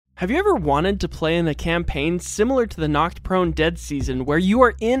Have you ever wanted to play in a campaign similar to the Knocked Prone Dead season where you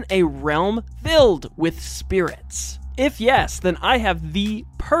are in a realm filled with spirits? If yes, then I have the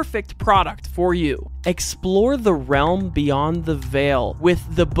perfect product for you. Explore the realm beyond the veil with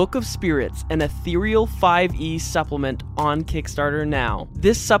the Book of Spirits, an ethereal 5e supplement on Kickstarter now.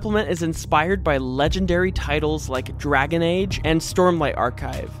 This supplement is inspired by legendary titles like Dragon Age and Stormlight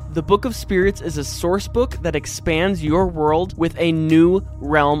Archive. The Book of Spirits is a source book that expands your world with a new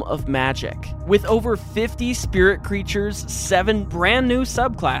realm of magic. With over 50 spirit creatures, 7 brand new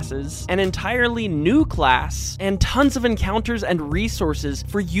subclasses, an entirely new class, and tons of encounters and resources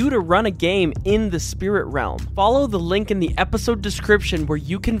for you to run a game in the spirit realm. Follow the link in the episode description where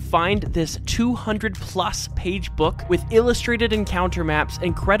you can find this 200 plus page book with illustrated encounter maps,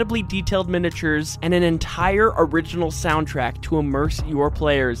 incredibly detailed miniatures, and an entire original soundtrack to immerse your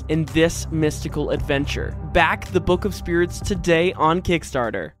players in this mystical adventure. Back the Book of Spirits today on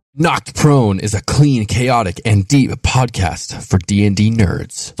Kickstarter. Knocked Prone is a clean, chaotic, and deep podcast for D&D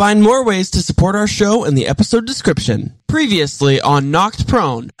nerds. Find more ways to support our show in the episode description. Previously on Knocked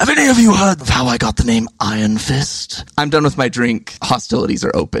Prone. Have any of you heard of how I got the name Iron Fist? I'm done with my drink. Hostilities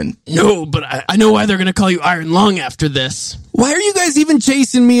are open. No, but I know why they're going to call you Iron Lung after this. Why are you guys even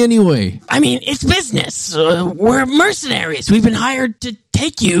chasing me anyway? I mean, it's business. We're mercenaries. We've been hired to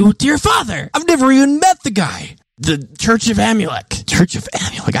take you to your father. I've never even met the guy. The Church of Amulek. Church of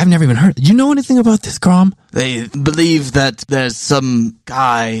Amulek? I've never even heard. Do you know anything about this, Grom? They believe that there's some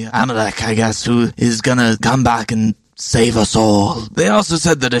guy, Amalek, I guess, who is gonna come back and save us all. They also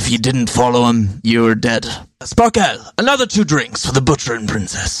said that if you didn't follow him, you were dead. Sparkle, another 2 drinks for the butcher and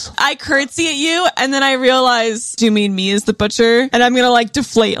princess. I curtsy at you, and then I realize, do you mean me as the butcher? And I'm gonna,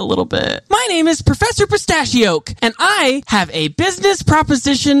 deflate a little bit. My name is Professor Pistachioke, and I have a business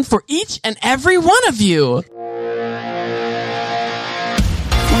proposition for each and every one of you.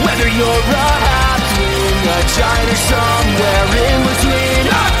 Whether you're a halfling, a giant, or somewhere in between,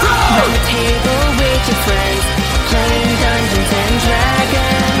 around the table with your friends, playing Dungeons and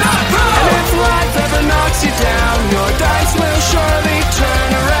Dragons. And if life ever knocks you down, your dice will surely turn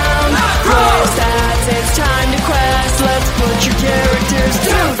around. Roll stats, it's time to quest. Let's put your characters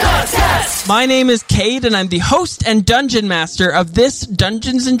to the test. My name is Cade, and I'm the host and dungeon master of this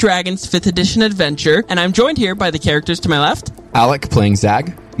Dungeons and Dragons 5th edition adventure, and I'm joined here by the characters to my left. Alec playing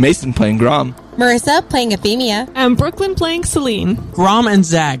Zag. Mason playing Grom. Marissa playing Euphemia. And Brooklyn playing Celine. Grom and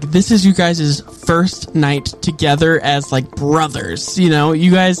Zag, this is you guys' first night together as brothers. You know,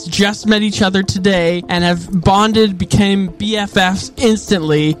 you guys just met each other today and have bonded, became BFFs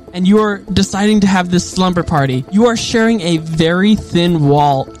instantly, and you are deciding to have this slumber party. You are sharing a very thin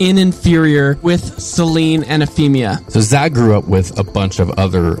wall in Inferior with Celine and Euphemia. So Zag grew up with a bunch of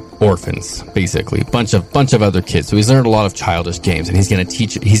other orphans, basically. Bunch of other kids. So he's learned a lot of childish games, and he's gonna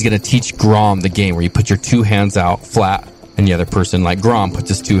teach Grom the game where you put your 2 hands out flat and the other person, like Grom, puts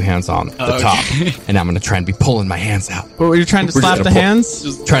his 2 hands on the top. And I'm going to try and be pulling my hands out. What were you trying to slap the hands?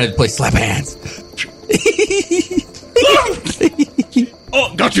 Just trying to play slap hands.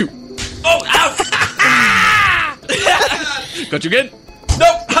 Oh, got you. Oh, ow. Got you again?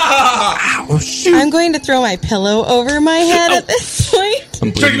 Nope. Oh, shoot. I'm going to throw my pillow over my head at this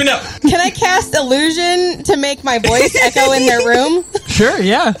point. Trigger me now. Can I cast illusion to make my voice echo in their room? Sure,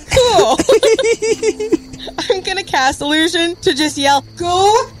 yeah. Cool. I'm going to cast illusion to just yell,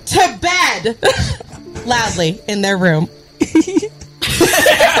 "Go to bed!" loudly in their room. I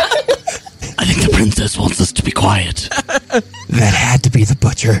think the princess wants us to be quiet. That had to be the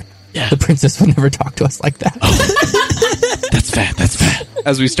butcher. Yeah. The princess would never talk to us like that. Oh. That's fair.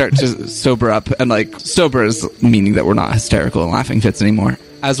 As we start to sober up, and sober is meaning that we're not hysterical and laughing fits anymore.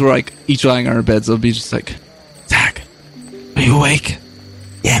 As we're each lying on our beds, it'll be just Zach, are you awake?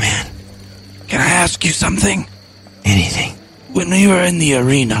 Yeah, man. Can I ask you something? Anything. When we were in the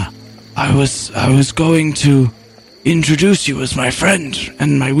arena, I was going to introduce you as my friend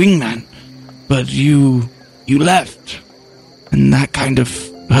and my wingman, but you left, and that kind of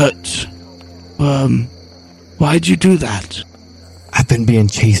hurt. Why'd you do that? I've been being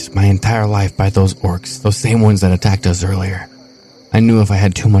chased my entire life by those orcs, those same ones that attacked us earlier. I knew if I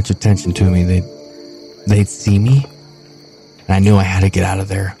had too much attention to me, they'd see me, and I knew I had to get out of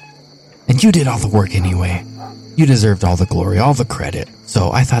there. And you did all the work anyway. You deserved all the glory, all the credit,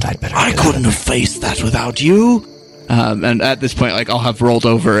 so I thought I'd better I couldn't have faced that without you. and at this point, I'll have rolled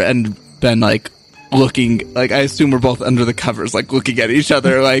over and been looking, I assume we're both under the covers, looking at each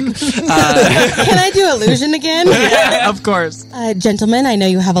other, Can I do illusion again? Yeah, of course. Gentlemen, I know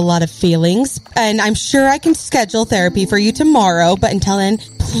you have a lot of feelings, and I'm sure I can schedule therapy for you tomorrow, but until then,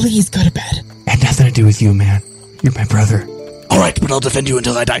 please go to bed. Had nothing to do with you, man. You're my brother. All right, but I'll defend you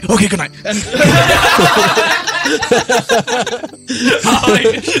until I die. Okay, good night. And I'll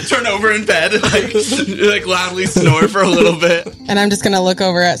like, turn over in bed and like loudly snore for a little bit. And I'm just going to look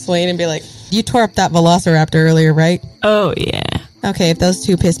over at Celine and be like, you tore up that velociraptor earlier, right? Oh, yeah. Okay, if those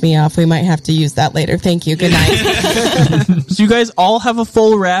two piss me off, we might have to use that later. Thank you. Good night. So you guys all have a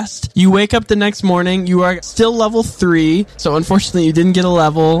full rest. You wake up the next morning. You are still level 3. So unfortunately, you didn't get a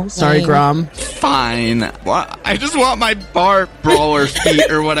level. Sorry, Dang. Grom. Fine. Well, I just want my bar brawler feet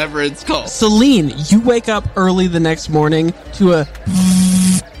or whatever it's called. Celine, you wake up early the next morning to a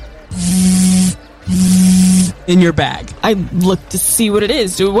in your bag. I look to see what it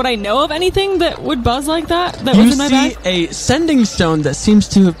is. Would I know of anything that would buzz like that? That You was in my see bag? a sending stone that seems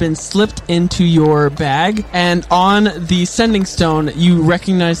to have been slipped into your bag, and on the sending stone, you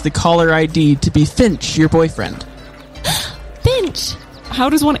recognize the caller ID to be Finch, your boyfriend. Finch! How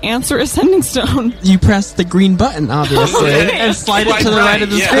does one answer a sending stone? You press the green button, obviously, Okay. and slide it to the right of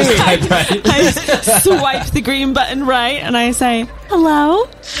the screen. I swipe the green button right, and I say, hello?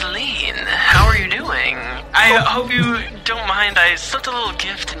 Celine, how are you doing? I hope you don't mind. I slipped a little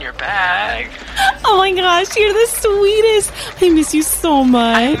gift in your bag. Oh my gosh, you're the sweetest. I miss you so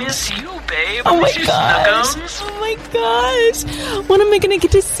much. I miss you, babe. Oh I my miss you, gosh. Snuggums. Oh my gosh. When am I going to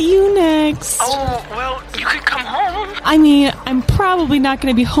get to see you next? Oh, well, you could come home. I mean, I'm probably not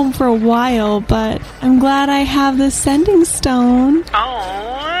going to be home for a while, but I'm glad I have the sending stone.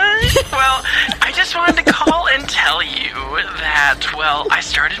 Oh, well, I just wanted to call and tell you that, well, I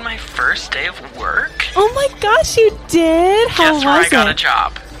started my first day of work. Oh my gosh, you did? How Guess where was I got it? a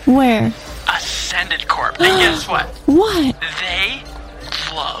job? Where? Ascended Corp. And guess what? What? They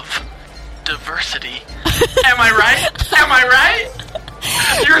love diversity. Am I right? Am I right?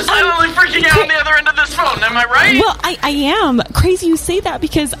 You're silently freaking out on the other end of this phone. Am I right? Well, I am. Crazy you say that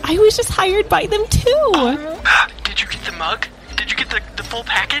because I was just hired by them too. Did you get the mug? Did you get the full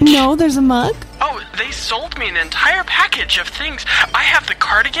package? No, there's a mug. Oh, they sold me an entire package of things. I have the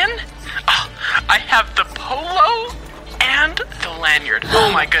cardigan. I have the polo. And the lanyard.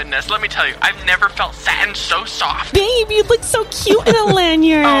 Oh my goodness, let me tell you, I've never felt satin so soft. Babe, you look so cute in a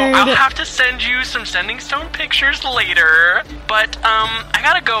lanyard. Oh, I'll have to send you some sending stone pictures later. But, I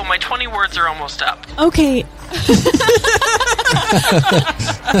gotta go. My 20 words are almost up. Okay.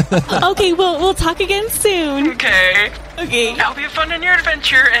 Okay, we'll talk again soon. Okay. Okay. I hope you have fun in your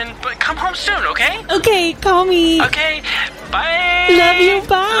adventure, but come home soon, okay? Okay, call me. Okay, bye. Love you,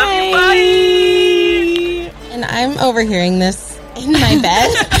 bye. Love you, bye. And I'm overhearing this in my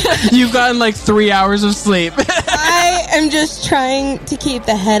bed. You've gotten like 3 hours of sleep. I am just trying to keep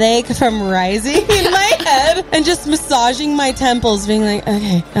the headache from rising in my head and just massaging my temples, being like,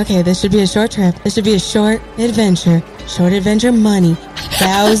 okay, this should be a short trip. This should be a short adventure. Short adventure money.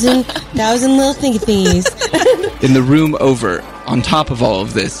 Thousand little thingy thingies. In the room over, on top of all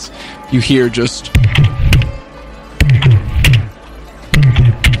of this, you hear just...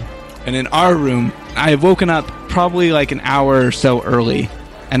 And in our room, I have woken up probably like an hour or so early,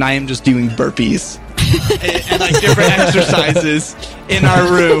 and I am just doing burpees. and like different exercises in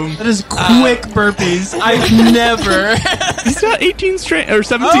our room. That is quick burpees. I've never. He's got 18 strength or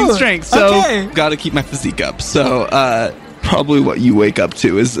 17 strength, so okay. gotta keep my physique up. So probably what you wake up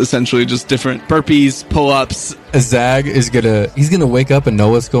to is essentially just different burpees, pull-ups. Zag is he's gonna wake up and know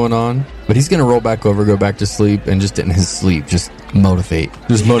what's going on, but he's gonna roll back over, go back to sleep, and just in his sleep, just motivate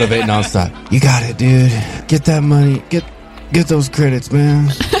nonstop. You got it, dude. Get that money. Get those credits,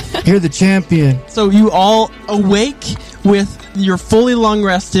 man. You're the champion. So you all awake with you're fully long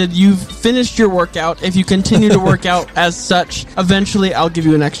rested. You've finished your workout. If you continue to work out as such, eventually I'll give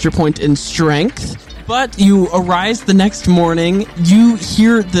you an extra point in strength. But you arise the next morning, you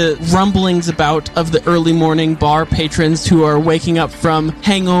hear the rumblings of the early morning bar patrons who are waking up from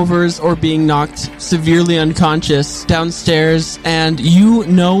hangovers or being knocked severely unconscious downstairs, and you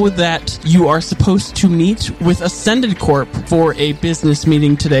know that you are supposed to meet with Ascended Corp for a business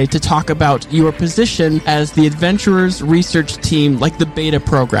meeting today to talk about your position as the Adventurers Research Team, like the beta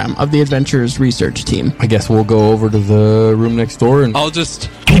program of the Adventurers Research Team. I guess we'll go over to the room next door and... I'll just...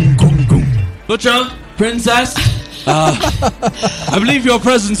 Butcher, princess, I believe your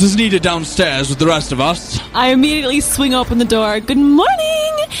presence is needed downstairs with the rest of us. I immediately swing open the door. Good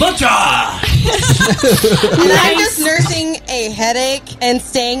morning. Butcher! And I'm just nursing a headache and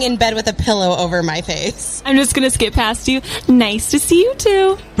staying in bed with a pillow over my face. I'm just going to skip past you. Nice to see you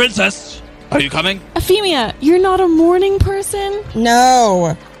too. Princess, are you coming? Euphemia, you're not a morning person?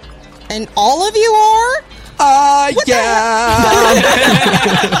 No. And all of you are?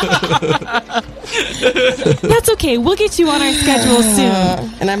 That's okay. We'll get you on our schedule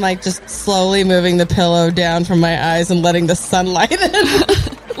soon. And I'm like just slowly moving the pillow down from my eyes and letting the sunlight in.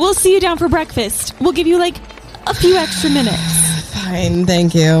 We'll see you down for breakfast. We'll give you like a few extra minutes. Fine,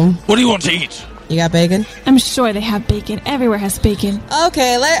 thank you. What do you want to eat? You got bacon? I'm sure they have bacon. Everywhere has bacon.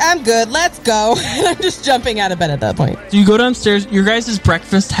 Okay, I'm good. Let's go. And I'm just jumping out of bed at that point. So you go downstairs. Your guys'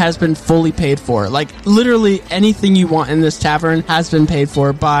 breakfast has been fully paid for. Like, literally anything you want in this tavern has been paid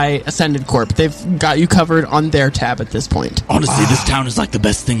for by Ascended Corp. They've got you covered on their tab at this point. Honestly, this town is like the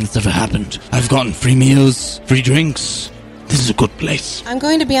best thing that's ever happened. I've gotten free meals, free drinks. This is a good place. I'm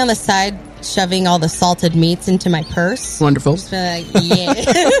going to be on the side shoving all the salted meats into my purse. Wonderful. Just be like, yeah.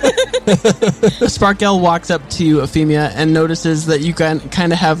 Sparkle walks up to Euphemia and notices that you kind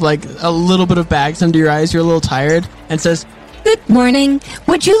of have like a little bit of bags under your eyes. You're a little tired and says, Good morning.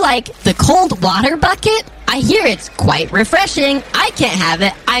 Would you like the cold water bucket? I hear it's quite refreshing. I can't have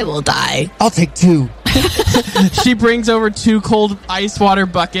it. I will die. I'll take 2. She brings over 2 cold ice water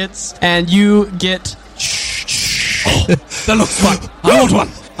buckets and you get... Oh, that looks fun. I want one.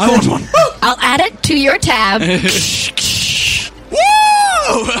 I'll add it to your tab. Woo!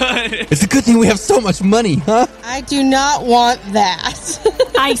 It's a good thing we have so much money, huh? I do not want that.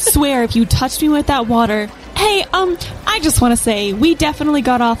 I swear, if you touched me with that water... Hey, I just want to say, we definitely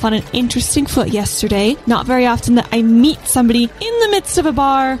got off on an interesting foot yesterday. Not very often that I meet somebody in the midst of a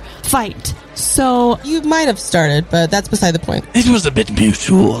bar fight. So... You might have started, but that's beside the point. It was a bit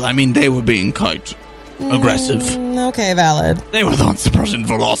mutual. I mean, they were being quite aggressive. Okay, valid. They were the ones that brought in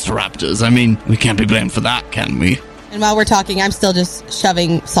velociraptors. I mean, we can't be blamed for that, can we? And while we're talking, I'm still just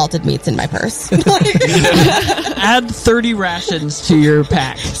shoving salted meats in my purse. Add 30 rations to your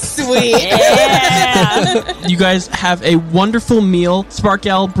pack. Sweet. Yeah. You guys have a wonderful meal.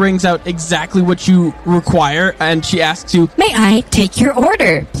 Sparkle brings out exactly what you require, and she asks you, May I take your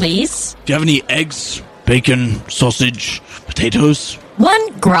order, please? Do you have any eggs, bacon, sausage, potatoes?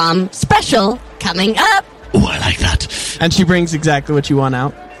 1 Grom special coming up. Oh, I like that. and she brings exactly what you want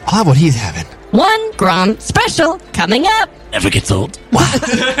out. I'll have what he's having. 1 Grom special coming up. Never gets old.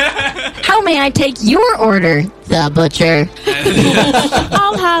 How may I take your order, the butcher?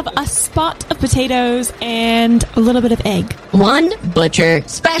 I'll have a spot of potatoes and a little bit of egg. 1 butcher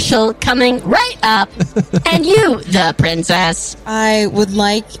special coming right up. And you, the princess. I would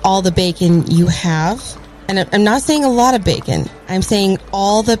like all the bacon you have. And I'm not saying a lot of bacon. I'm saying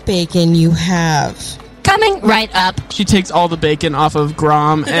all the bacon you have. Coming right up. She takes all the bacon off of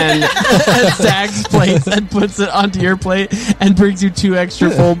Grom and Zag's plates and puts it onto your plate and brings you 2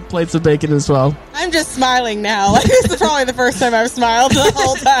 extra full plates of bacon as well. I'm just smiling now. Like, this is probably the first time I've smiled the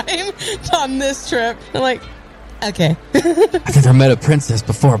whole time on this trip. I'm like, okay. I've never met a princess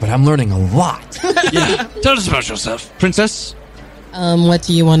before, but I'm learning a lot. Yeah. Tell us about yourself, princess. What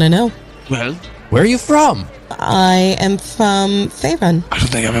do you want to know? Well, Where are you from? I am from Faerun. I don't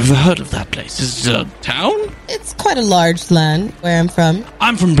think I've ever heard of that place. Is it a town? It's quite a large land where I'm from.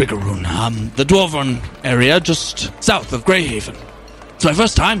 I'm from Biggeroon, the Dwarven area just south of Greyhaven. It's my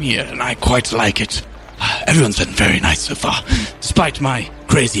first time here, and I quite like it. Everyone's been very nice so far, despite my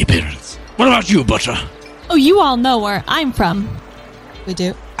crazy appearance. What about you, Butcher? Oh, you all know where I'm from. We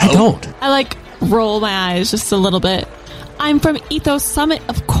do. I don't. I roll my eyes just a little bit. I'm from Ethos Summit,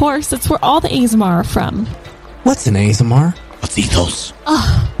 of course. That's where all the Azamar are from. What's an ASMR? What's ethos?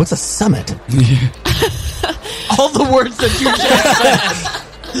 What's a summit? All the words that you just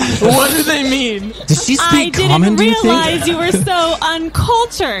said. What do they mean? Does she I speak common, didn't do you think? realize you were so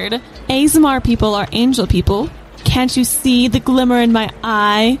uncultured. Azamar people are angel people. Can't you see the glimmer in my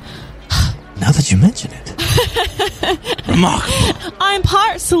eye? Now that you mention it. Remarkable. I'm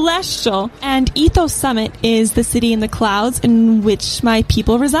part celestial, and Ethos Summit is the city in the clouds in which my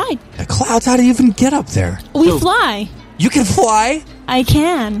people reside. The clouds, how do you even get up there? We fly. You can fly? I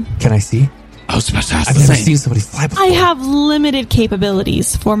can. Can I see? I was about to ask I've the never same. seen somebody fly before. I have limited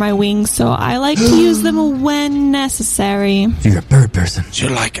capabilities for my wings, so I like to use them when necessary. You're a bird person. You're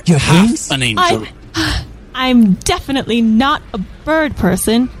like You have half wings? an angel. I'm definitely not a bird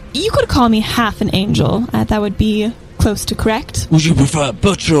person. You could call me half an angel. That would be close to correct. Would you prefer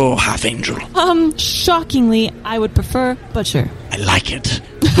butcher or half angel? Shockingly, I would prefer butcher. I like it.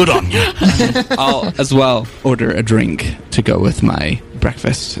 Good on you. I'll as well order a drink to go with my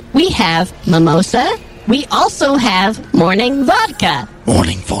breakfast. We have mimosa. We also have morning vodka.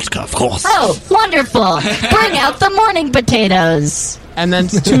 Morning vodka, of course. Oh, wonderful. Bring out the morning potatoes. And then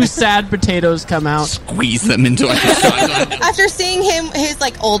 2 sad potatoes come out. Squeeze them into like a shotgun. After seeing his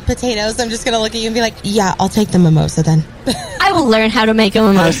like old potatoes, I'm just gonna look at you and be like, yeah, I'll take the mimosa then. I will learn how to make a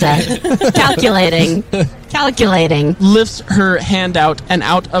mimosa. Calculating. Lifts her hand out, and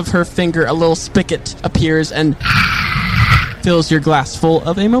out of her finger a little spigot appears and fills your glass full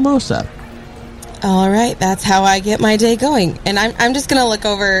of a mimosa. All right, that's how I get my day going. And I'm just going to look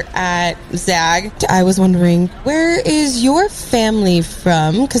over at Zag. I was wondering, where is your family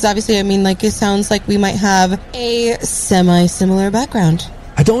from? Because obviously, I mean, like, it sounds like we might have a semi-similar background.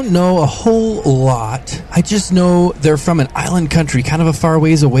 I don't know a whole lot. I just know they're from an island country kind of a far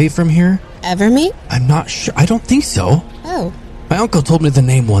ways away from here. Evermeet? I'm not sure. I don't think so. Oh. My uncle told me the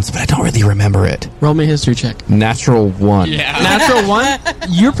name once, but I don't really remember it. Roll me a history check. Natural 1. Yeah. Natural 1?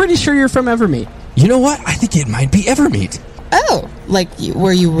 You're pretty sure you're from Evermeet. You know what? I think it might be Evermeet. Oh, like,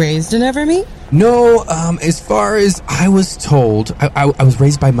 were you raised in Evermeet? No, as far as I was told, I was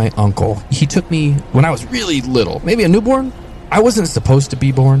raised by my uncle. He took me when I was really little, maybe a newborn. I wasn't supposed to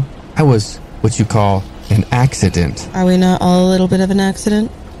be born. I was what you call an accident. Are we not all a little bit of an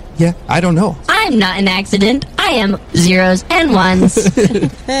accident? Yeah, I don't know. I'm not an accident. I am zeros and ones.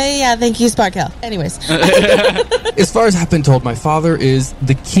 Yeah, thank you, Sparkle. Anyways. As far as I've been told, my father is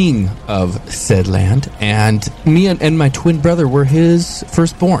the king of said land, and me and my twin brother were his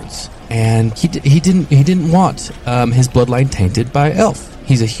firstborns. And he didn't want his bloodline tainted by elf.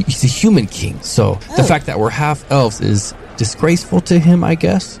 He's a human king, so the fact that we're half elves is disgraceful to him, I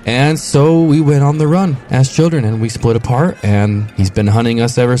guess. And so we went on the run as children, and we split apart, and he's been hunting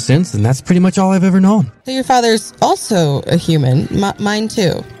us ever since, and that's pretty much all I've ever known. So your father's also a human. Mine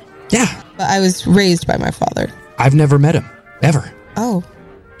too. Yeah. But I was raised by my father. I've never met him, ever. Oh.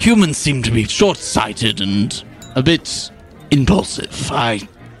 Humans seem to be short-sighted and a bit impulsive.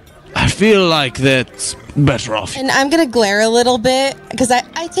 I feel like that's better off. And I'm going to glare a little bit because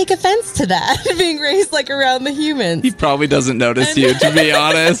I take offense to that, being raised like around the humans. He probably doesn't notice you, to be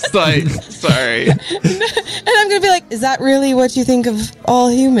honest. Like, sorry. And I'm going to be like, is that really what you think of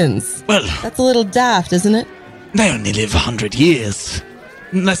all humans? Well, that's a little daft, isn't it? They only live 100 years.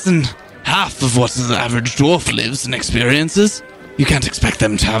 Less than half of what the average dwarf lives and experiences. You can't expect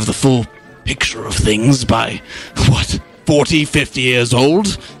them to have the full picture of things by, 40, 50 years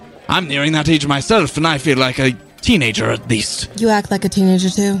old? I'm nearing that age myself, and I feel like a teenager at least. You act like a teenager,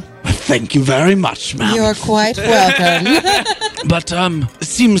 too. Well, thank you very much, ma'am. You're quite welcome. But, it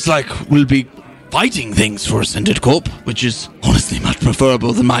seems like we'll be fighting things for Ascended Corp, which is honestly much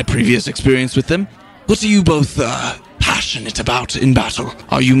preferable than my previous experience with them. What are you both, passionate about in battle?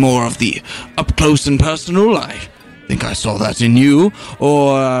 Are you more of the up-close and personal? I think I saw that in you.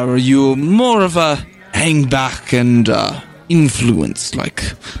 Or are you more of a hang back and, influence,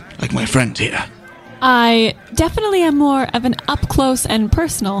 like my friend here? I definitely am more of an up-close and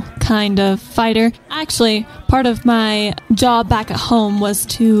personal kind of fighter. Actually, part of my job back at home was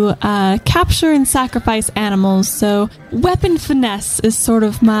to capture and sacrifice animals, so weapon finesse is sort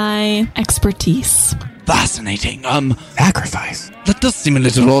of my expertise. Fascinating. Sacrifice? That does seem a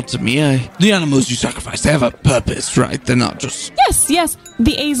little odd to me. The animals you sacrifice, they have a purpose, right? They're not just... Yes.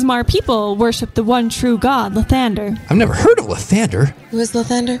 The Azmar people worship the one true god, Lathander. I've never heard of Lathander. Who is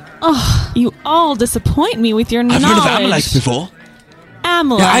Lathander? Oh, you all disappoint me with your knowledge. I've heard of Amalek before.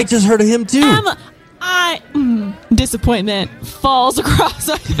 Amalek. Yeah, I just heard of him too. Disappointment falls across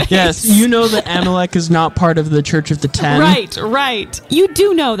my face. Yes, you know that Amalek is not part of the Church of the Ten. Right. You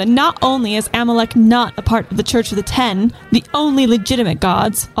do know that not only is Amalek not a part of the Church of the Ten, the only legitimate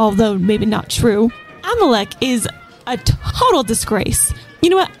gods, although maybe not true, Amalek is a total disgrace. You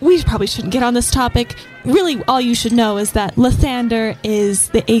know what? We probably shouldn't get on this topic. Really, all you should know is that Lathander is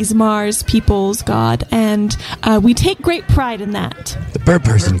the Azmar's people's god, and we take great pride in that. The bird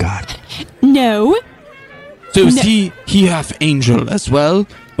person god. No. So is he half angel as well?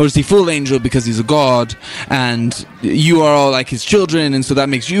 Or is he full angel because he's a god, and you are all like his children, and so that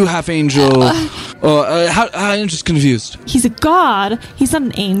makes you half angel? I'm just confused. He's a god. He's not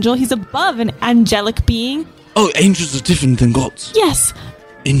an angel. He's above an angelic being. Oh, angels are different than gods. Yes.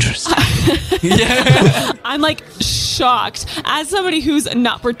 Interesting. I'm like shocked. As somebody who's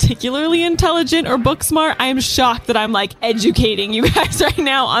not particularly intelligent or book smart, I'm shocked that I'm like educating you guys right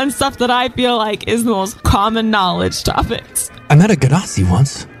now on stuff that I feel like is the most common knowledge topics. I met a Ganassi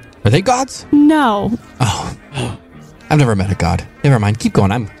once. Are they gods? No. Oh. I've never met a god. Never mind. Keep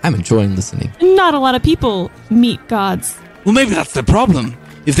going. I'm enjoying listening. Not a lot of people meet gods. Well, maybe that's the problem.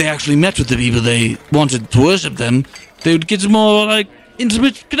 If they actually met with the people they wanted to worship them, they would get more, like,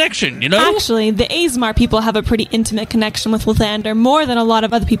 intimate connection, you know? Actually, the Azmar people have a pretty intimate connection with Lathander, more than a lot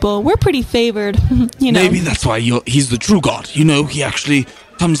of other people. We're pretty favored, you know. Maybe that's why he's the true god. You know, he actually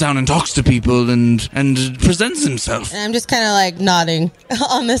comes down and talks to people and presents himself. And I'm just kind of like nodding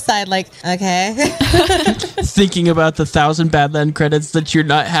on the side, like, okay. Thinking about the 1,000 Badland credits that you're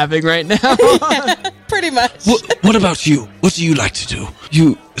not having right now. Pretty much. What about you? What do you like to do?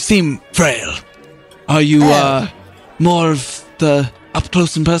 You seem frail. Are you more of the up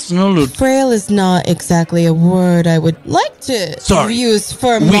close and personal? Or? Frail is not exactly a word I would like to use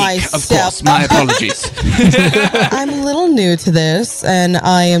for Weak, myself. of course. My apologies. I'm a little new to this, and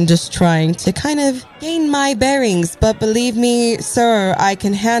I am just trying to kind of gain my bearings. But believe me, sir, I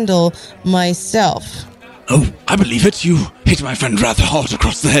can handle myself. Oh, I believe it. You hit my friend rather hard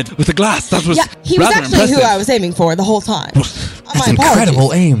across the head with a glass. That was he was rather actually impressive. who I was aiming for the whole time. That's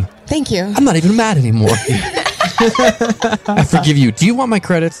incredible aim. Thank you. I'm not even mad anymore. I forgive you. Do you want my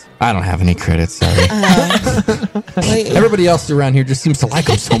credits? I don't have any credits, sorry. Everybody else around here just seems to like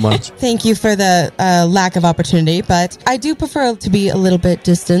them so much. Thank you for the lack of opportunity, but I do prefer to be a little bit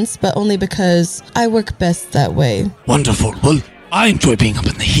distant, but only because I work best that way. Wonderful. Well, I enjoy being up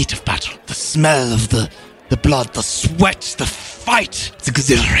in the heat of battle. The smell of the blood, the sweat, the fight. It's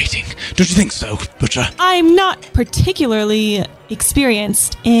exhilarating. Don't you think so, Butcher? I'm not particularly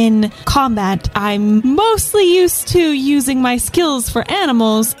experienced in combat. I'm mostly used to using my skills for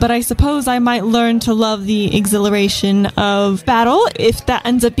animals, but I suppose I might learn to love the exhilaration of battle if that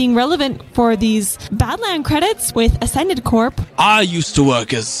ends up being relevant for these Badland credits with Ascended Corp. I used to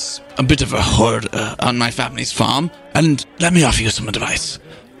work as a bit of a herder on my family's farm, and let me offer you some advice.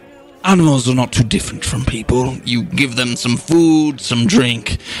 Animals are not too different from people. You give them some food, some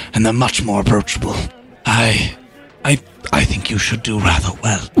drink, and they're much more approachable. I think you should do rather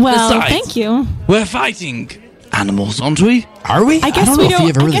well. Well, Besides, thank you. We're fighting animals, aren't we? Are we? I guess don't we know if don't. he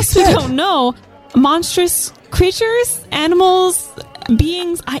ever really I guess we said. don't know. Monstrous creatures, animals,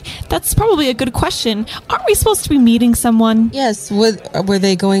 beings. That's probably a good question. Aren't we supposed to be meeting someone? Yes, were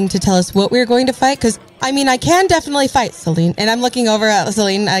they going to tell us what we were going to fight? Because, I mean, I can definitely fight Celine. And I'm looking over at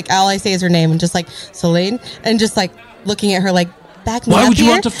Celine, like, all I say is her name, and just like, Celine, and just like looking at her like, back me Why up would you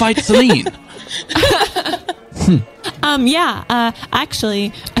here? want to fight Celine?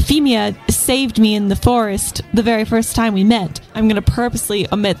 Actually, Euphemia saved me in the forest the very first time we met. I'm going to purposely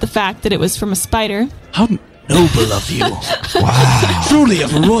omit the fact that it was from a spider. How noble of you. Wow. Truly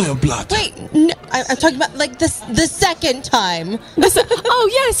of royal blood. Wait, no, I'm talking about like the second time. Oh,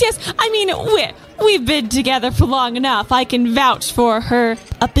 yes. I mean, we've been together for long enough. I can vouch for her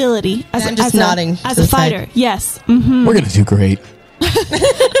ability I'm just nodding as to a the side. fighter. Yes. Mm-hmm. We're going to do great.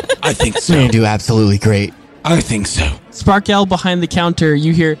 I think We're so. going to do absolutely great. I think so. Sparkle behind the counter,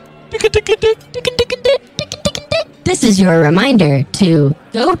 you hear... This is your reminder to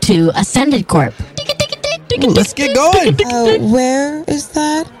go to Ascended Corp. Ooh, let's get going. Where is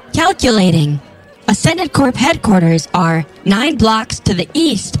that? Calculating. Ascended Corp headquarters are 9 blocks to the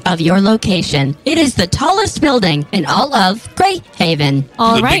east of your location. It is the tallest building in all of Greyhaven.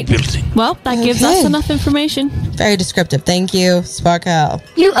 All The right. big building. Well, that gives us Okay. enough information. Very descriptive. Thank you, Sparkle.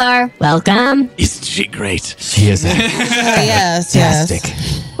 You are welcome. Isn't she great? She is Yes. fantastic.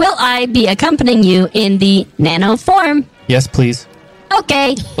 Will I be accompanying you in the nano form? Yes, please.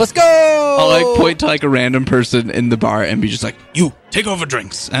 Okay. Let's go. I'll like point to like a random person in the bar and be just like, You, take over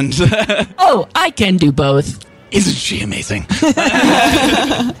drinks. And Oh, I can do both. isn't she amazing?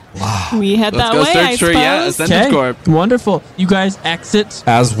 We head let's that go way, I search for suppose. Ascended Corp. Wonderful. You guys exit.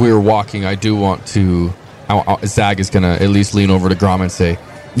 As we're walking, I do want to... Zag is going to at least lean over to Grom and say,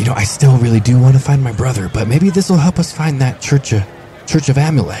 you know, I still really do want to find my brother, but maybe this will help us find that Church of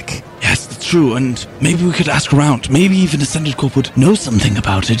Amulek. Yes, that's true. And maybe we could ask around. Maybe even Ascended Corp would know something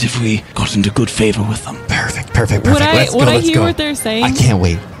about it if we got into good favor with them. Perfect. Would I Let's go, let's hear go. what they're saying? I can't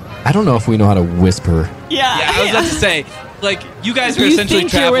wait. I don't know if we know how to whisper. Yeah. Yeah, I was about to say, like, you guys are You essentially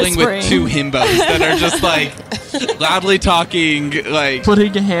think you're traveling with whispering. 2 himbos that are just like loudly talking, like.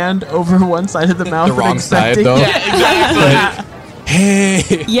 Putting a hand over one side of the mouth. The and wrong side, expecting- though. Yeah, exactly.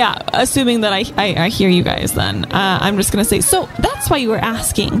 Hey. Yeah, assuming that I hear you guys then. I'm just going to say, so that's why you were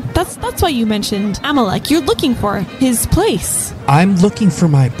asking. That's why you mentioned Amalek. You're looking for his place. I'm looking for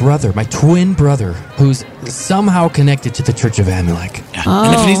my brother, my twin brother, who's somehow connected to the Church of Amulek. Yeah.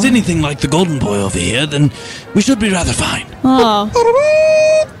 And if he's anything like the golden boy over here, then we should be rather fine. Oh.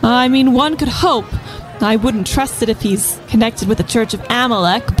 I mean, one could hope. I wouldn't trust it if he's connected with the Church of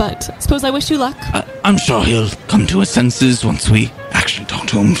Amalek, but I suppose I wish you luck. I'm sure he'll come to his senses once we actually talk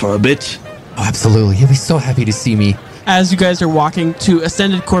to him for a bit. Oh, absolutely. He'll be so happy to see me. As you guys are walking to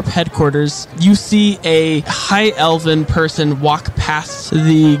Ascended Corp headquarters, you see a high elven person walk past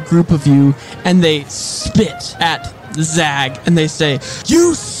the group of you, and they spit at Zag, and they say,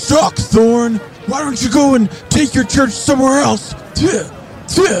 "You suck, Thorn! Why don't you go and take your church somewhere else?"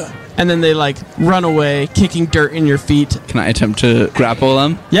 and then they like run away, kicking dirt in your feet. Can I attempt to grapple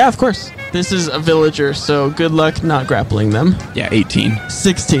them? Yeah, of course. This is a villager, so good luck not grappling them. Yeah, 18.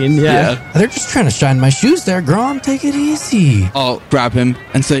 16, yeah. They're just trying to shine my shoes there, Grom. Take it easy. I'll grab him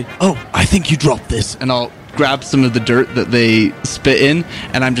and say, "Oh, I think you dropped this." And I'll grab some of the dirt that they spit in,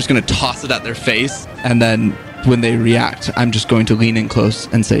 and I'm just going to toss it at their face. And then when they react, I'm just going to lean in close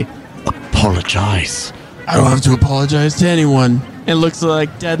and say, "Apologize." I don't have to apologize to anyone. It looks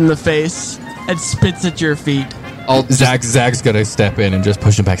like dead in the face and spits at your feet. Zag's gonna step in and just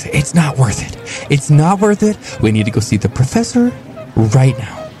push him back. Say, "It's not worth it. It's not worth it. We need to go see the professor right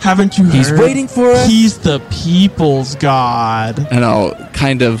now. Haven't you heard? He's waiting for us. He's the people's god." And I'll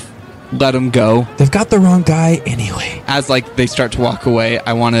kind of let them go. They've got the wrong guy anyway. As like they start to walk away,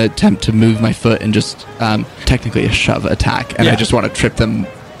 I want to attempt to move my foot and just technically a shove attack. And I just want to trip them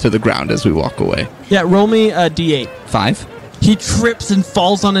to the ground as we walk away. Yeah, roll me a d8. 5. He trips and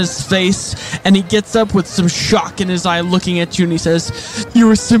falls on his face, and he gets up with some shock in his eye looking at you, and he says,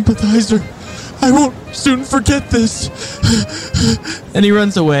 "You're a sympathizer. I won't soon forget this." And he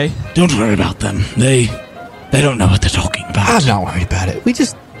runs away. Don't worry about them. They don't know what they're talking about. I'm not worried about it. We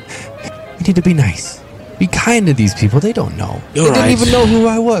need to be nice. Be kind to these people. They don't know. You're they didn't right. even know who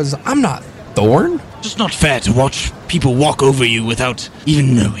I was. I'm not Thorn. Just not fair to watch people walk over you without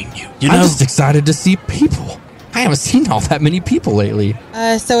even knowing you. You know? I'm just excited to see people. I haven't seen all that many people lately.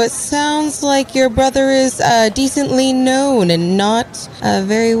 So it sounds like your brother is decently known and not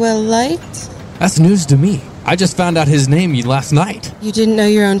very well liked. That's news to me. I just found out his name last night. You didn't know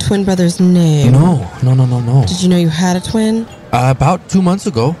your own twin brother's name? No. Did you know you had a twin? About 2 months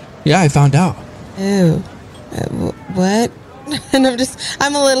ago. Yeah, I found out. Oh. What? And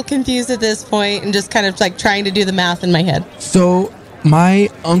I'm a little confused at this point and just kind of like trying to do the math in my head. So, my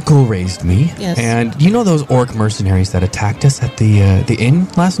uncle raised me. Yes. And you know those orc mercenaries that attacked us at the inn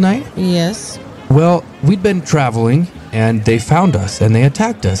last night? Yes. Well, we'd been traveling and they found us and they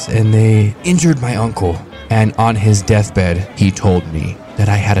attacked us and they injured my uncle. And on his deathbed, he told me that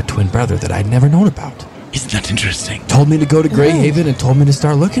I had a twin brother that I'd never known about. Isn't that interesting? Told me to go to Greyhaven and told me to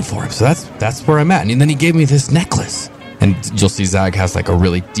start looking for him. So that's where I'm at. And then he gave me this necklace. And you'll see Zag has like a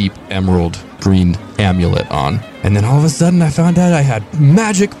really deep emerald green amulet on. And then all of a sudden I found out I had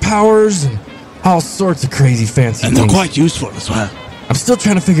magic powers and all sorts of crazy fancy And things. they're quite useful as well. I'm still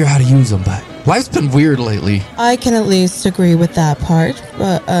trying to figure out how to use them, but life's been weird lately. I can at least agree with that part.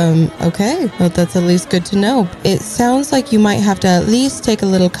 But, okay. Well, that's at least good to know. It sounds like you might have to at least take a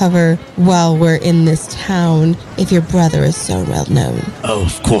little cover while we're in this town if your brother is so well known. Oh,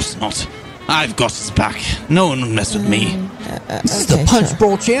 of course not. I've got his back. No one will mess with me. This is the Punch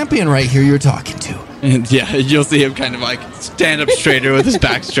Bowl champion right here you're talking to. And yeah, you'll see him kind of like stand up straighter with his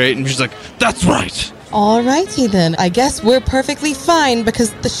back straight, and she's like, "That's right." Alrighty then. I guess we're perfectly fine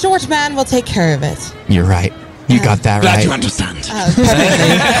because the short man will take care of it. You're right. You got that Glad right. you understand.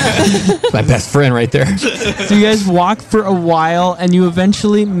 My best friend right there. So you guys walk for a while, and you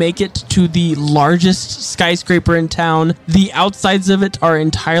eventually make it to the largest skyscraper in town. The outsides of it are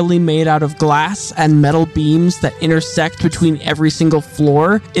entirely made out of glass and metal beams that intersect between every single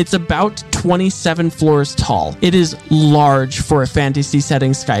floor. It's about 27 floors tall. It is large for a fantasy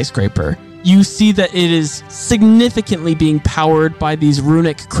setting skyscraper. You see that it is significantly being powered by these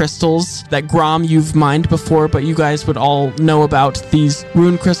runic crystals that Grom you've mined before, but you guys would all know about these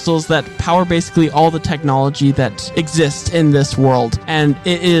rune crystals that power basically all the technology that exists in this world. And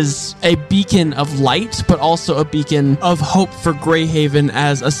it is a beacon of light, but also a beacon of hope for Greyhaven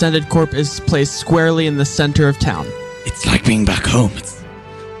as Ascended Corp is placed squarely in the center of town. It's like being back home. It's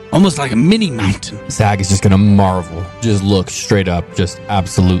almost like a mini mountain. Zag is just going to marvel. Just look straight up, just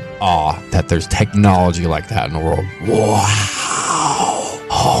absolute awe that there's technology like that in the world. Wow.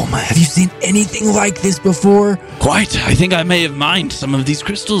 Oh my, have you seen anything like this before? Quite. I think I may have mined some of these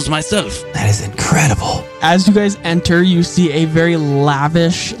crystals myself. That is incredible. As you guys enter, you see a very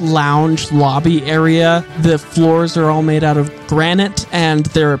lavish lounge lobby area. The floors are all made out of granite, and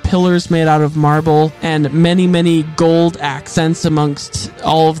there are pillars made out of marble, and many, many gold accents amongst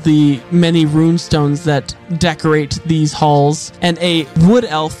all of the many runestones that decorate these halls. And a wood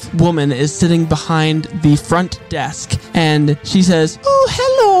elf woman is sitting behind the front desk, and she says, "Oh,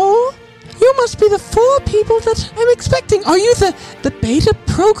 hello. You must be the 4 people that I'm expecting. Are you the beta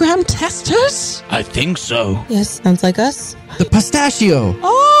program testers?" I think so. Yes, sounds like us. The pistachio.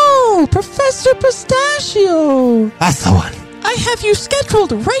 Oh, Oh, Professor Pistachio! That's the one. I have you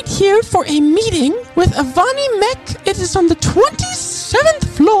scheduled right here for a meeting with Avani Mech. It is on the 27th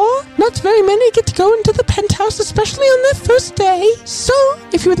floor. Not very many get to go into the penthouse, especially on their first day. So,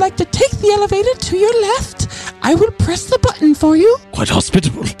 if you would like to take the elevator to your left, I will press the button for you. Quite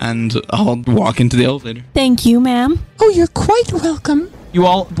hospitable. And I'll walk into the elevator. Thank you, ma'am. Oh, you're quite welcome. You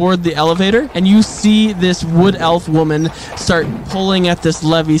all board the elevator, and you see this wood elf woman start pulling at this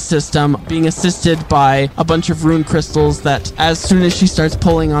levee system, being assisted by a bunch of rune crystals that, as soon as she starts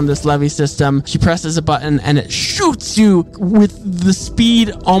pulling on this levee system, she presses a button, and it shoots you with the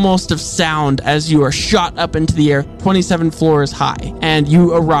speed almost of sound as you are shot up into the air, 27 floors high. And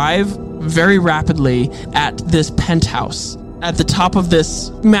you arrive very rapidly at this penthouse at the top of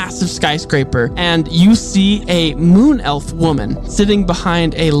this massive skyscraper, and you see a moon elf woman sitting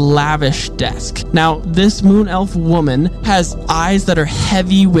behind a lavish desk. Now, this moon elf woman has eyes that are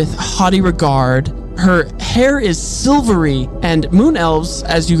heavy with haughty regard. Her hair is silvery, and moon elves,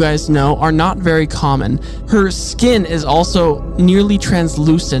 as you guys know, are not very common. Her skin is also nearly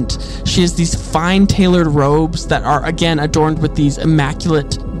translucent. She has these fine tailored robes that are, again, adorned with these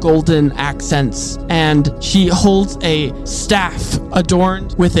immaculate golden accents, and she holds a staff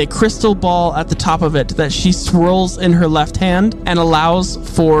adorned with a crystal ball at the top of it that she swirls in her left hand and allows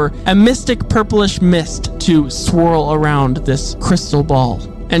for a mystic purplish mist to swirl around this crystal ball.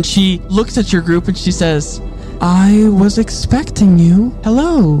 And she looks at your group and she says, I was expecting you.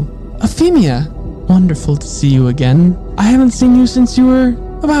 Hello, Euphemia. Wonderful to see you again. I haven't seen you since you were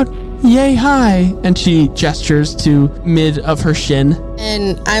about yay high. And she gestures to mid of her shin.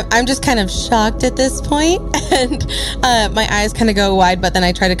 And I'm just kind of shocked at this point, and my eyes kind of go wide, but then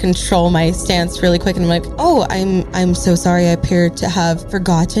I try to control my stance really quick, and I'm like, oh, I'm so sorry, I appear to have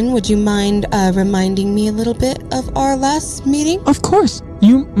forgotten. Would you mind reminding me a little bit of our last meeting? Of course.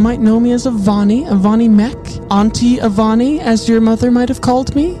 You might know me as Avani Mech, Auntie Avani, as your mother might have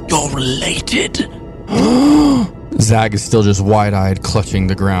called me. You're related. Zag is still just wide-eyed, clutching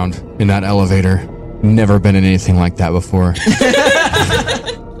the ground in that elevator. Never been in anything like that before.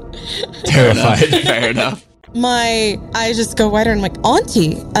 Terrified. Fair enough. My eyes just go wider, and I'm like,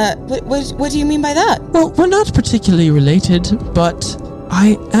 Auntie? What do you mean by that? Well, we're not particularly related, but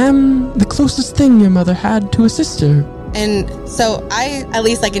I am the closest thing your mother had to a sister. And so I, at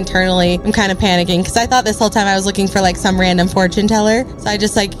least like internally, I'm kind of panicking because I thought this whole time I was looking for like some random fortune teller. So I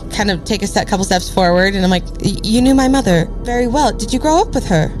just like kind of take a couple steps forward, and I'm like, you knew my mother very well. Did you grow up with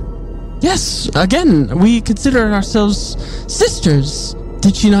her? Yes, again, we consider ourselves sisters.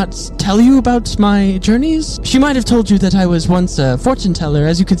 Did she not tell you about my journeys? She might have told you that I was once a fortune teller.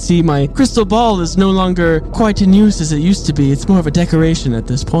 As you can see, my crystal ball is no longer quite in use as it used to be. It's more of a decoration at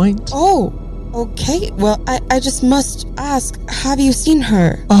this point. Oh, okay. Well, I just must ask, have you seen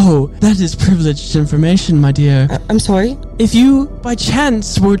her? Oh, that is privileged information, my dear. I'm sorry? If you, by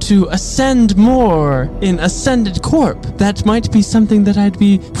chance, were to ascend more in Ascended Corp, that might be something that I'd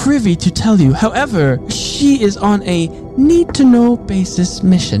be privy to tell you. However, she is on a need-to-know basis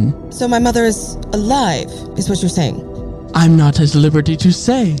mission. So my mother is alive, is what you're saying? I'm not at liberty to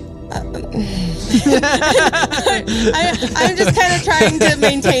say. I'm just kind of trying to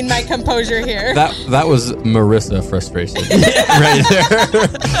maintain my composure here. That was Marissa frustration right there.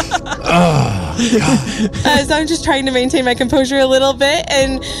 Oh, God. So I'm just trying to maintain my composure a little bit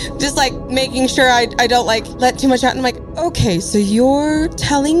and just like making sure I don't like let too much out. And I'm like, okay, so you're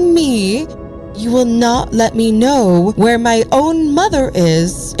telling me you will not let me know where my own mother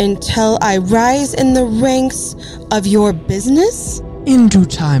is until I rise in the ranks of your business? In due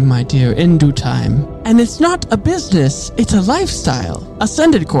time, my dear, in due time. And it's not a business, it's a lifestyle.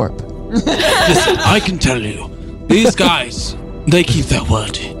 Ascended Corp. Listen, I can tell you, these guys, they keep their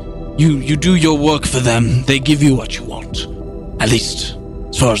word. You do your work for them, they give you what you want. At least,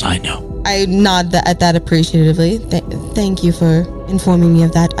 as far as I know. I nod at that appreciatively. Thank you for informing me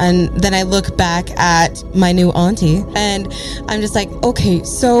of that. And then I look back at my new auntie, and I'm just like, okay,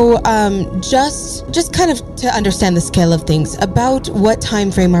 so just kind of to understand the scale of things, about what time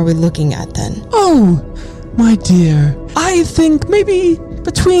frame are we looking at then? Oh, my dear, I think maybe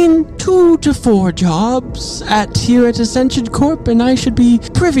between 2 to 4 jobs here at Ascension Corp, and I should be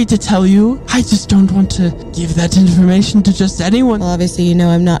privy to tell you. I just don't want to give that information to just anyone. Well, obviously, you know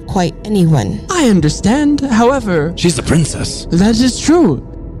I'm not quite anyone. I understand. However, she's the princess. That is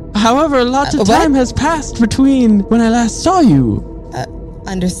true. However, a lot of time has passed between when I last saw you.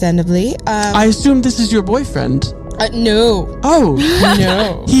 Understandably. I assume this is your boyfriend. No. Oh.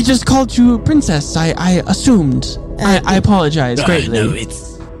 No. He just called you princess. I assumed. I apologize greatly. No,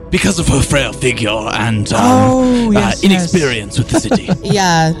 because of her frail figure and yes, inexperience with the city.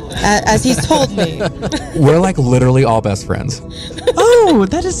 Yeah, as he's told me. We're like literally all best friends. Oh,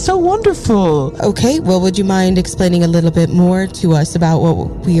 that is so wonderful. Okay, well, would you mind explaining a little bit more to us about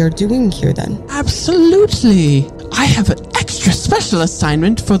what we are doing here then? Absolutely. I have an extra special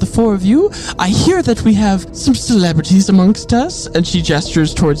assignment for the four of you. I hear that we have some celebrities amongst us, and she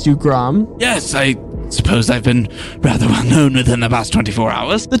gestures towards you, Grom. Yes, I suppose I've been rather well known within the past 24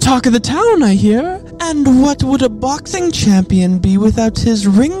 hours. The talk of the town, I hear. And what would a boxing champion be without his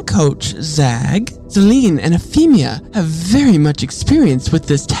ring coach, Zag? Celine and Euphemia have very much experience with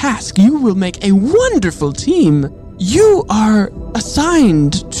this task. You will make a wonderful team. You are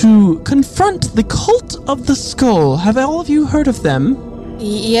assigned to confront the Cult of the Skull. Have all of you heard of them?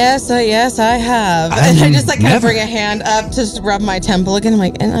 Yes, I have. And I just kind of bring a hand up to rub my temple again. I'm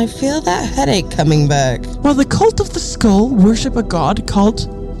like, and I feel that headache coming back. Well, the Cult of the Skull worship a god called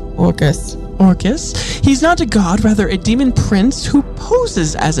Orcus. He's not a god, rather a demon prince who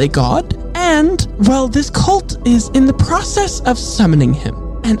poses as a god. And, well, this cult is in the process of summoning him.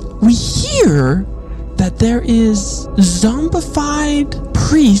 And we hear that there is zombified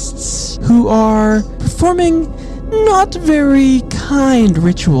priests who are performing not very kind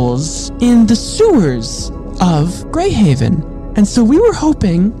rituals in the sewers of Greyhaven. And so we were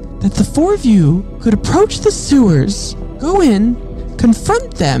hoping that the four of you could approach the sewers, go in,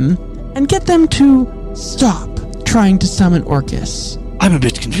 confront them, and get them to stop trying to summon Orcus. I'm a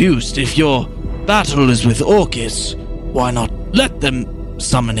bit confused. If your battle is with Orcus, why not let them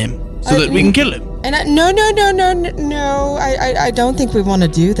summon him so that we can kill him? And no. I don't think we want to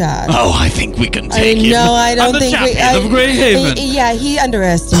do that. Oh, I think we can take him. No, I don't I'm the think we. champion of Greyhaven. Yeah, he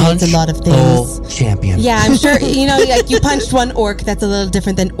underestimates a lot of things. Champion. Yeah, I'm sure. Like you punched one orc. That's a little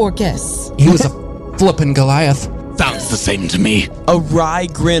different than Orcus. He was a flippin' Goliath. Sounds the same to me. A wry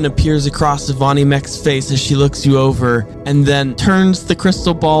grin appears across Ivani Mech's face as she looks you over and then turns the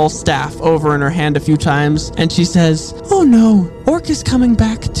crystal ball staff over in her hand a few times and she says, "Oh no, Orcus coming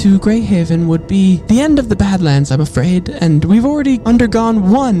back to Greyhaven would be the end of the Badlands, I'm afraid, and we've already undergone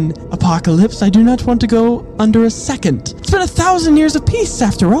one apocalypse. I do not want to go under a second. It's been 1,000 years of peace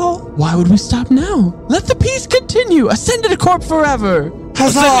after all. Why would we stop now? Let the peace continue. Ascended Corp forever."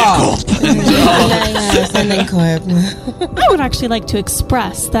 Ascending Corp. I would actually like to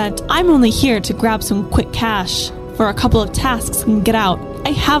express that I'm only here to grab some quick cash for a couple of tasks and get out.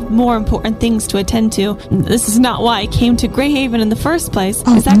 I have more important things to attend to. This is not why I came to Greyhaven in the first place.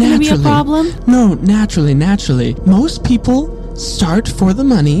 Is that going to be a problem? No, naturally. Most people start for the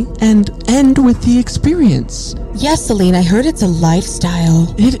money and end with the experience. Yes, Celine, I heard it's a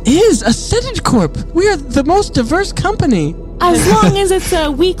lifestyle. It is. Ascended Corp. We are the most diverse company. As long as it's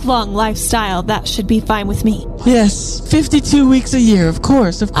a week-long lifestyle, that should be fine with me. Yes, 52 weeks a year, of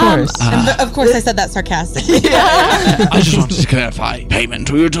course. Of course I said that sarcastically. I just wanted to clarify.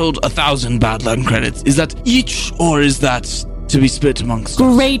 Payment. We were told 1,000 Badland credits. Is that each, or is that to be split amongst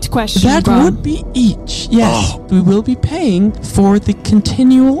us? Great question, That Bron. would be each. Yes, we will be paying for the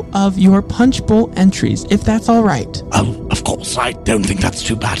continual of your punch bowl entries, if that's all right. Oh, of course. I don't think that's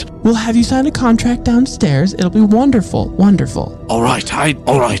too bad. We'll have you sign a contract downstairs. It'll be wonderful. All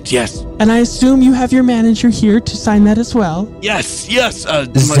right, yes. And I assume you have your manager here to sign that as well? Yes.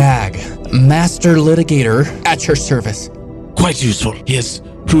 Zag, master litigator at your service. Quite useful. He has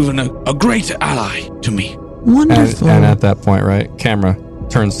proven a great ally to me. Wonderful. And at that point, right, camera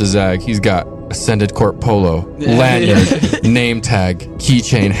turns to Zag. He's got Ascended Corp polo, lanyard, name tag,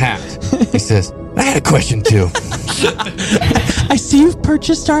 keychain, hat. He says, "I had a question too." I see you've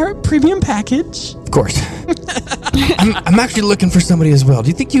purchased our premium package. Of course. I'm actually looking for somebody as well. Do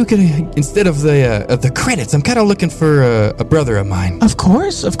you think you could, instead of the credits, I'm kind of looking for a brother of mine. Of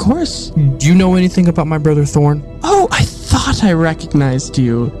course. Do you know anything about my brother Thorn? Oh, I thought I recognized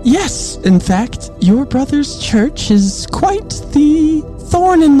you. Yes, in fact, your brother's church is quite the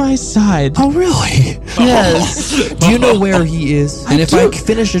thorn in my side. Oh, really? Yes. Do you know where he is? And if I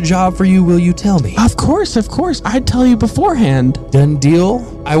finish a job for you, will you tell me? Of course. I'd tell you beforehand. Done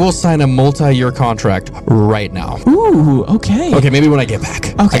deal? I will sign a multi-year contract right now. Ooh, okay. Okay, maybe when I get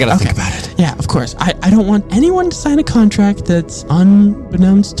back. Okay, I gotta think about it. Yeah, of course. I don't want anyone to sign a contract that's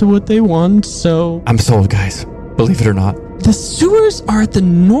unbeknownst to what they want, so... I'm sold, guys. Believe it or not. The sewers are at the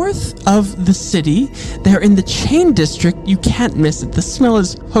north of the city. They're in the Chain District. You can't miss it. The smell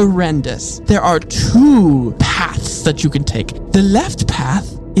is horrendous. There are two paths that you can take. The left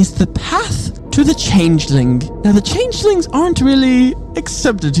path is the path to the Changeling. Now, the Changelings aren't really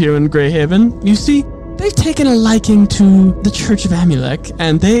accepted here in Greyhaven. You see, they've taken a liking to the Church of Amulek,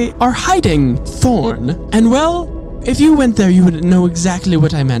 and they are hiding Thorn. And, well, if you went there, you would know exactly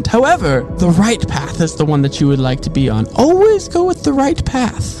what I meant. However, the right path is the one that you would like to be on. Always go with the right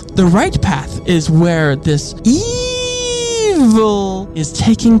path. The right path is where this evil is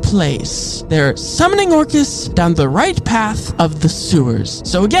taking place. They're summoning Orcus down the right path of the sewers.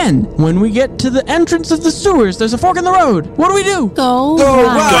 So again, when we get to the entrance of the sewers, there's a fork in the road. What do we do? Go Go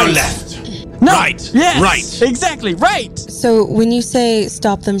right. left. No. Right. Yes. Right. Exactly. Right. So when you say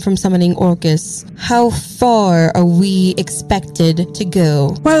stop them from summoning Orcus, how far are we expected to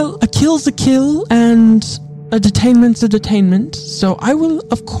go? Well, a kill's a kill and a detainment's a detainment. So I will,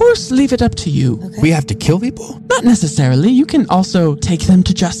 of course, leave it up to you. Okay. We have to kill people? Not necessarily. You can also take them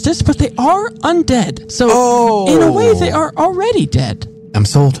to justice, but they are undead. So in a way, they are already dead. I'm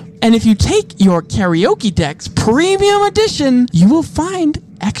sold. And if you take your Karaoke Decks Premium Edition, you will find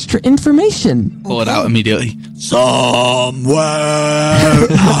extra information. Pull it out immediately. Somewhere out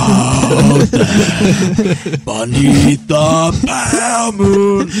there, beneath the pale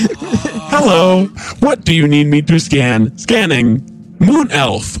moon. Hello. What do you need me to scan? Scanning. Moon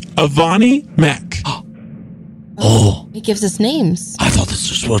Elf. Avani Mech. Oh, It gives us names. I thought this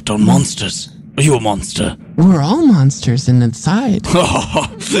just worked on monsters. Are you a monster? We're all monsters inside.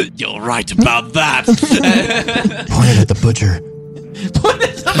 Oh, you're right about that. Pointed at the butcher.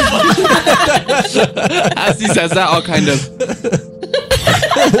 As he says that, I'll kind of.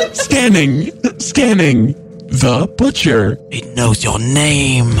 Scanning. The butcher. It knows your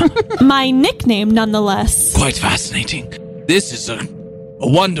name. My nickname, nonetheless. Quite fascinating. This is a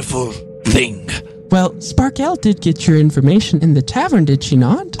wonderful thing. Well, Sparkle did get your information in the tavern, did she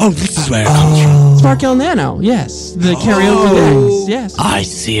not? Oh, this is where it comes from. Sparkle Nano, yes. The Karaoke Decks, yes. I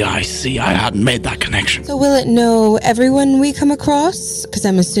see. I hadn't made that connection. So will it know everyone we come across? Because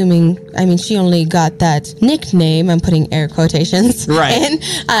I'm assuming, she only got that nickname. I'm putting air quotations. Right. And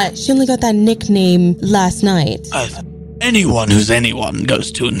she only got that nickname last night. Anyone who's anyone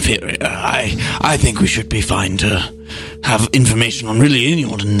goes to inferior. I think we should be fine to have information on really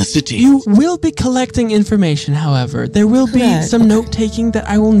anyone in the city. You will be collecting information, however. There will be Correct. some note-taking that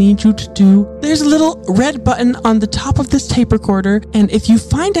I will need you to do. There's a little red button on the top of this tape recorder, and if you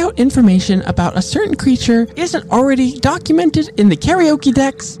find out information about a certain creature isn't already documented in the Karaoke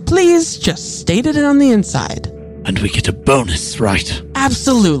Decks, please just state it on the inside. And we get a bonus, right?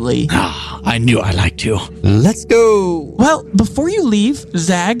 Absolutely. I knew I liked you. Let's go. Well, before you leave,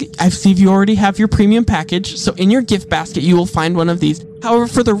 Zag, I see you already have your premium package, so in your gift basket you will find one of these. However,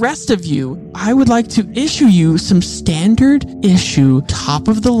 for the rest of you, I would like to issue you some standard issue, top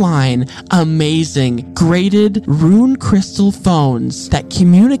of the line, amazing, graded rune crystal phones that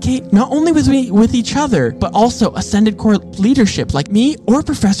communicate not only with each other, but also Ascended Corp leadership like me or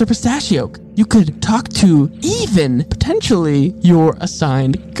Professor Pistachio. You could talk to even, potentially, your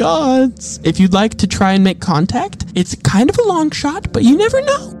assigned gods. If you'd like to try and make contact, it's kind of a long shot, but you never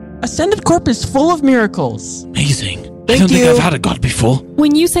know. Ascended Corp is full of miracles. Amazing. I don't think I've had a god before.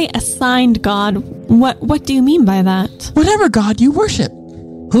 When you say assigned god, what do you mean by that? Whatever god you worship.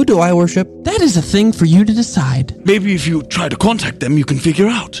 Who do I worship? That is a thing for you to decide. Maybe if you try to contact them, you can figure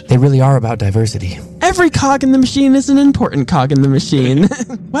out. They really are about diversity. Every cog in the machine is an important cog in the machine.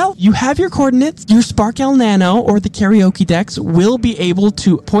 Well, you have your coordinates. Your Sparkle Nano or the Karaoke Decks will be able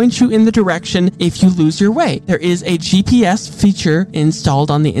to point you in the direction if you lose your way. There is a GPS feature installed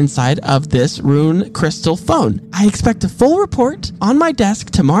on the inside of this rune crystal phone. I expect a full report on my desk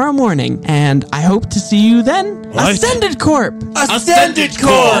tomorrow morning, and I hope to see you then. Right. Ascended Corp! Ascended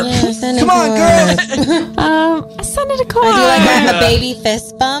Corp! Yeah, Ascended Come on, Corp. girl. Ascended Corp. I do like a baby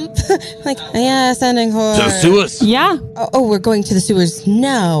fist bump. Like, yeah, Ascending Corp. The sewers. Yeah. Oh, we're going to the sewers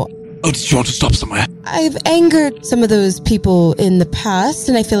now. Oh, did you want to stop somewhere? I've angered some of those people in the past,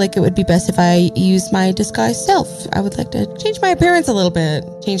 and I feel like it would be best if I use my disguised self. I would like to change my appearance a little bit.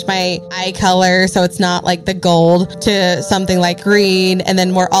 Change my eye color so it's not like the gold to something like green, and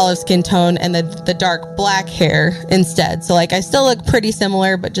then more olive skin tone and the dark black hair instead. So like I still look pretty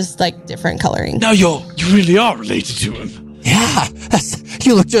similar, but just like different coloring. Now you really are related to him. Yeah,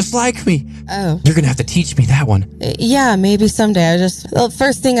 you look just like me. Oh. You're gonna have to teach me that one. Yeah, maybe someday. The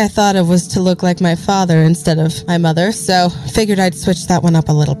first thing I thought of was to look like my father instead of my mother, so figured I'd switch that one up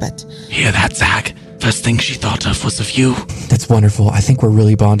a little bit. Hear that, Zach? First thing she thought of was of you. That's wonderful. I think we're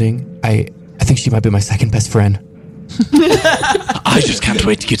really bonding. I think she might be my second best friend. I just can't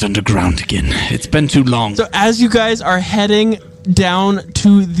wait to get underground again. It's been too long. So as you guys are heading down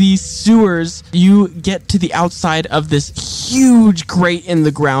to the sewers, you get to the outside of this huge grate in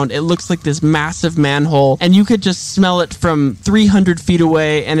the ground. It looks like this massive manhole, and you could just smell it from 300 feet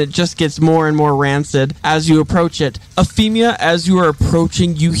away, and it just gets more and more rancid as you approach it. Euphemia, as you are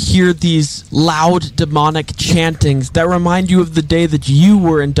approaching, you hear these loud demonic chantings that remind you of the day that you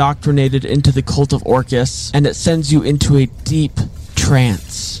were indoctrinated into the cult of Orcus, and it sends you into a deep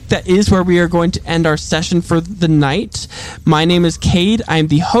trance. That is where we are going to end our session for the night. My name is Cade. I'm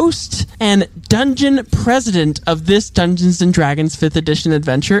the host and dungeon president of this Dungeons & Dragons 5th edition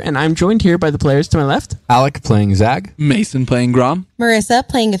adventure, and I'm joined here by the players to my left. Alec playing Zag. Mason playing Grom. Marissa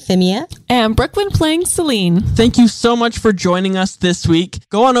playing Euphemia. And Brooklyn playing Celine. Thank you so much for joining us this week.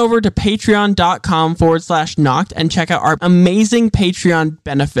 Go on over to patreon.com/knocked and check out our amazing Patreon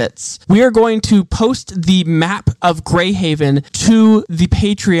benefits. We are going to post the map of Greyhaven to the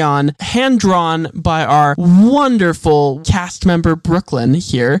Patreon, hand-drawn by our wonderful cast member Brooklyn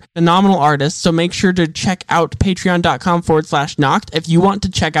here, phenomenal artist. So make sure to check out patreon.com/knocked if you want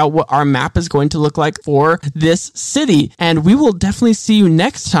to check out what our map is going to look like for this city. And we will definitely see you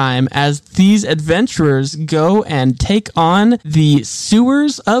next time as these adventurers go and take on the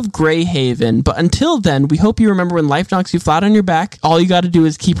sewers of Greyhaven. But until then, we hope you remember when life knocks you flat on your back, all you got to do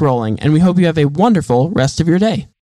is keep rolling. And we hope you have a wonderful rest of your day.